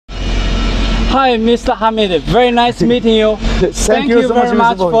Hi, Mr. Hamid. Very nice meeting you. Thank you so very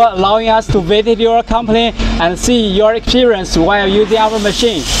much Mr. for allowing us to visit your company and see your experience while using our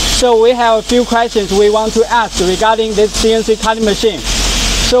machine. So we have a few questions we want to ask regarding this CNC cutting machine.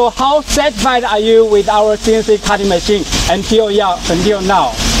 So how satisfied are you with our CNC cutting machine until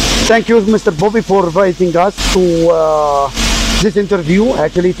now? Thank you, Mr. Bobby, for inviting us to this interview.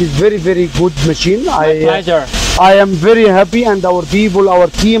 Actually, it is very good machine. My pleasure. I am very happy, and our people, our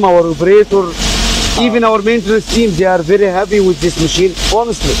team, our operator, even our maintenance team, they are very happy with this machine,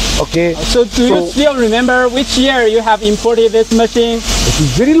 honestly. Okay. So do you still remember which year you have imported this machine? It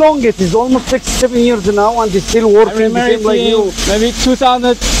is very long. It is almost 6-7 years now, and it's still working the same like you. Maybe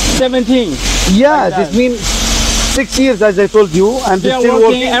 2017. Yeah, like this means 6 years, as I told you, and it's still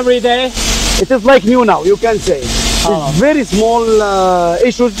working every day. It is like new now, you can say. It's very small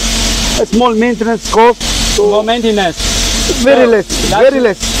issues, a small maintenance cost. So more maintenance. Very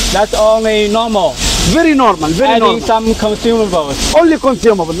less. That's only normal. Very normal. Adding some consumables. Only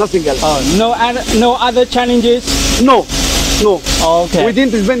consumable, nothing else. No other challenges. No. Okay. We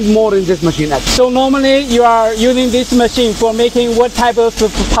didn't spend more in this machine actually. So normally you are using this machine for making what type of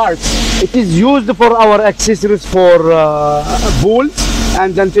parts? It is used for our accessories for bolts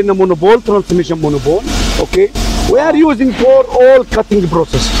and antenna monoball, transmission monoball. Okay. We are using for all cutting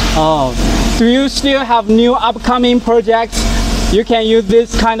process. Do you still have new upcoming projects? You can use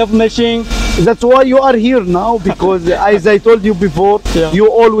this kind of machine. That's why you are here now, because as I told you before, you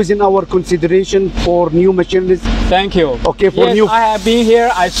always in our consideration for new machines. Thank you. Okay, I have been here.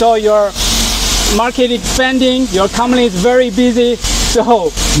 I saw your market expanding. Your company is very busy.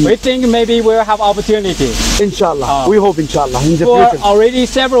 So we think maybe we'll have opportunity. Inshallah. We hope inshallah in the for future. Already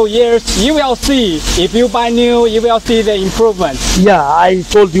several years, you will see, if you buy new, you will see the improvement. Yeah, I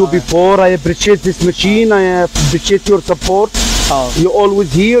told you before, I appreciate this machine. I appreciate your support. You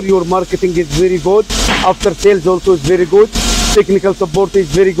always here. Your marketing is very good. After sales also is very good. Technical support is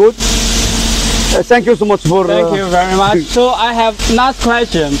very good. Thank you so much for. Thank you very much. So I have last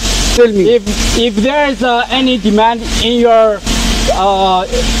question. Tell me. If there is any demand in your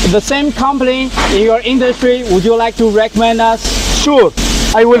the same company in your industry, would you like to recommend us? Sure,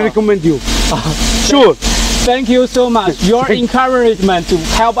 I will recommend you. Sure. Thank you so much. Your encouragement to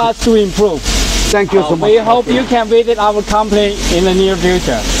help us to improve. Thank you so much. We hope you can visit our company in the near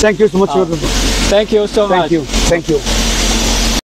future. Thank you so much. Thank you so much. Thank you.